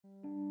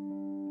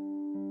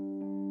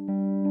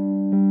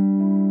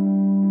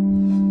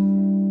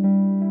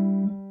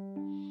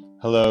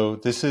Hello,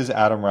 this is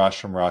Adam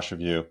Rosh from Rosh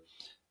Review,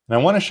 and I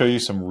want to show you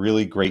some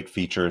really great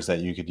features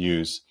that you could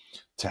use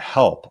to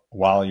help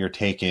while you're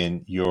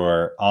taking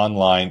your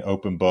online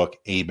open book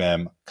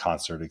ABEM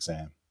ConCert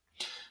exam.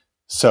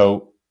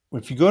 So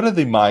if you go to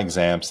the My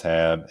Exams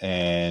tab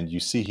and you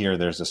see here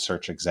there's a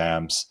Search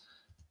Exams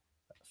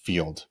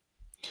field,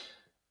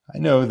 I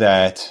know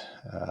that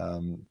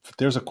if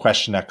there's a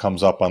question that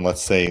comes up on,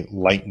 let's say,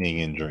 lightning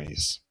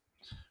injuries,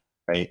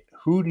 right?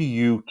 Who do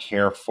you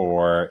care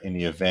for in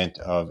the event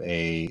of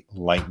a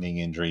lightning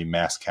injury,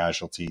 mass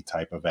casualty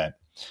type event?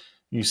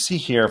 You see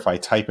here, if I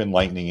type in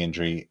lightning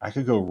injury, I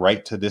could go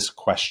right to this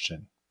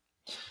question.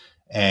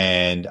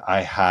 And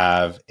I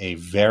have a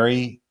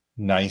very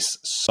nice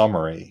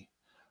summary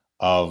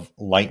of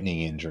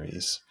lightning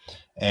injuries.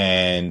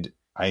 And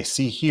I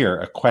see here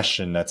a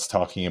question that's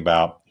talking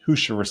about who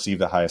should receive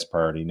the highest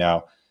priority.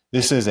 Now,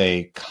 this is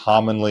a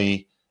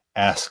commonly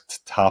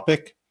asked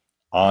topic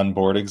on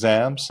board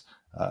exams.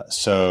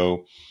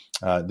 So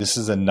this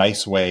is a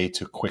nice way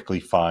to quickly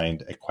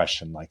find a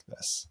question like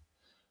this.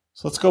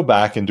 So let's go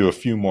back and do a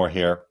few more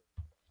here.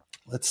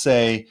 Let's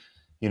say,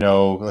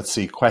 let's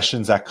see,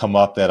 questions that come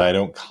up that I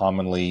don't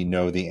commonly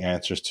know the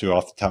answers to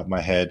off the top of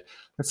my head.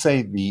 Let's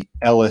say the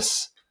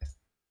Ellis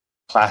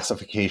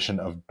classification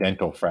of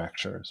dental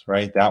fractures,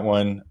 right? That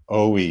one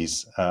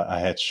always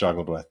I had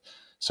struggled with.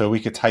 So we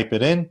could type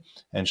it in,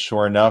 and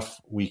sure enough,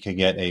 we could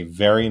get a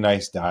very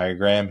nice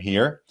diagram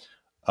here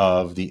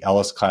of the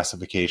Ellis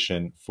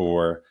classification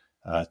for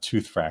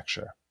tooth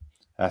fracture.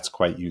 That's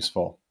quite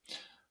useful.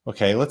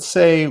 Okay, let's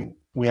say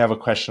we have a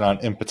question on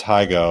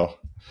impetigo,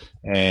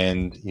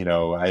 and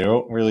I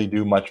don't really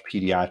do much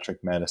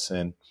pediatric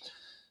medicine,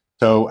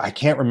 so I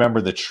can't remember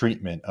the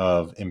treatment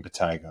of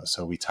impetigo.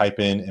 So we type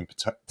in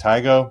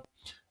impetigo,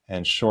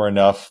 and sure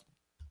enough,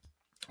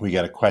 we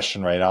get a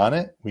question right on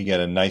it. We get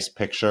a nice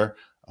picture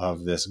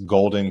of this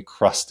golden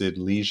crusted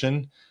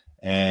lesion.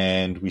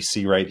 And we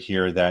see right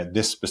here that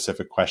this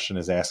specific question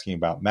is asking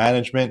about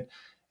management,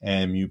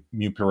 and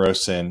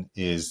mupirocin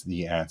is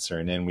the answer.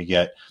 And then we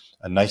get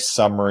a nice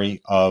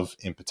summary of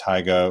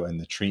impetigo and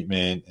the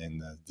treatment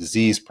and the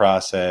disease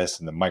process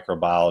and the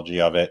microbiology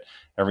of it.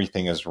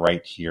 Everything is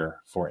right here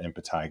for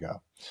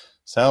impetigo.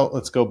 So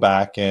let's go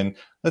back, and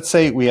let's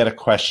say we had a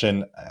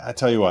question. I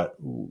tell you what,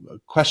 a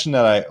question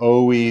that I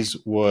always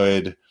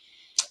would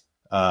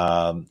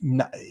the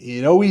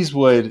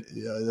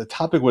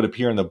topic would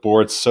appear on the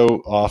board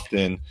so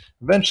often.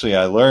 Eventually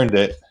I learned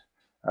it,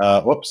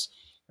 but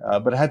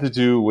it had to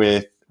do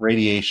with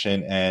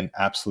radiation and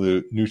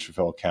absolute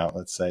neutrophil count,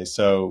 let's say.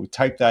 So we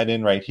type that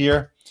in right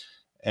here,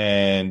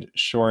 and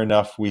sure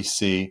enough, we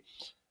see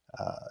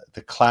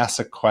the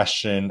classic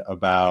question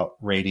about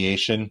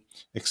radiation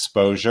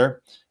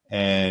exposure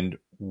and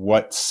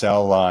what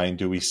cell line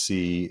do we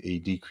see a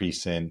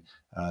decrease in.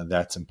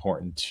 That's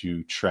important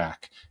to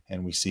track.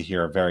 And we see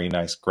here a very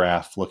nice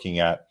graph looking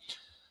at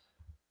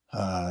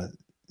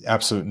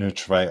absolute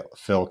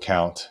neutrophil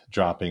count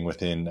dropping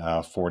within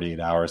 48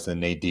 hours, the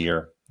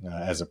nadir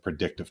as a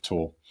predictive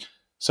tool.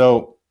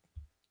 So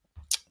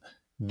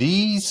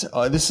this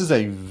is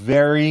a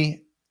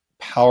very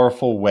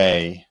powerful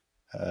way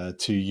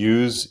to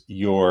use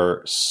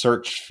your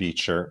search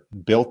feature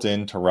built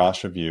into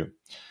Rosh Review.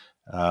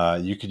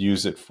 You could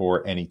use it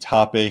for any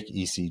topic: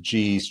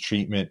 ECGs,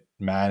 treatment,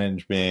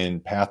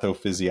 management,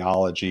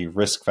 pathophysiology,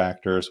 risk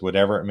factors,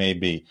 whatever it may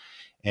be.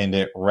 And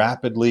it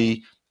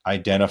rapidly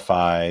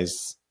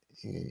identifies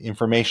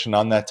information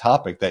on that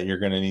topic that you're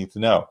going to need to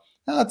know.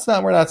 Now,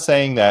 we're not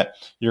saying that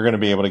you're going to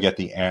be able to get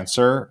the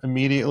answer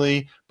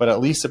immediately, but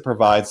at least it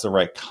provides the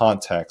right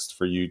context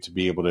for you to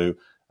be able to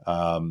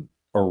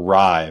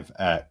arrive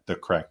at the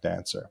correct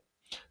answer.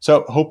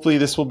 So hopefully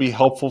this will be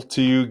helpful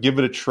to you. Give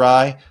it a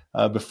try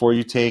before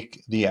you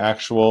take the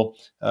actual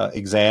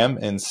exam,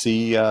 and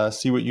see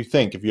what you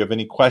think. If you have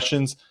any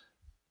questions,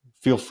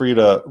 feel free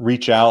to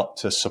reach out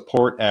to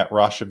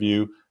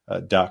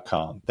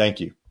support@roshreview.com. Thank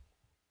you.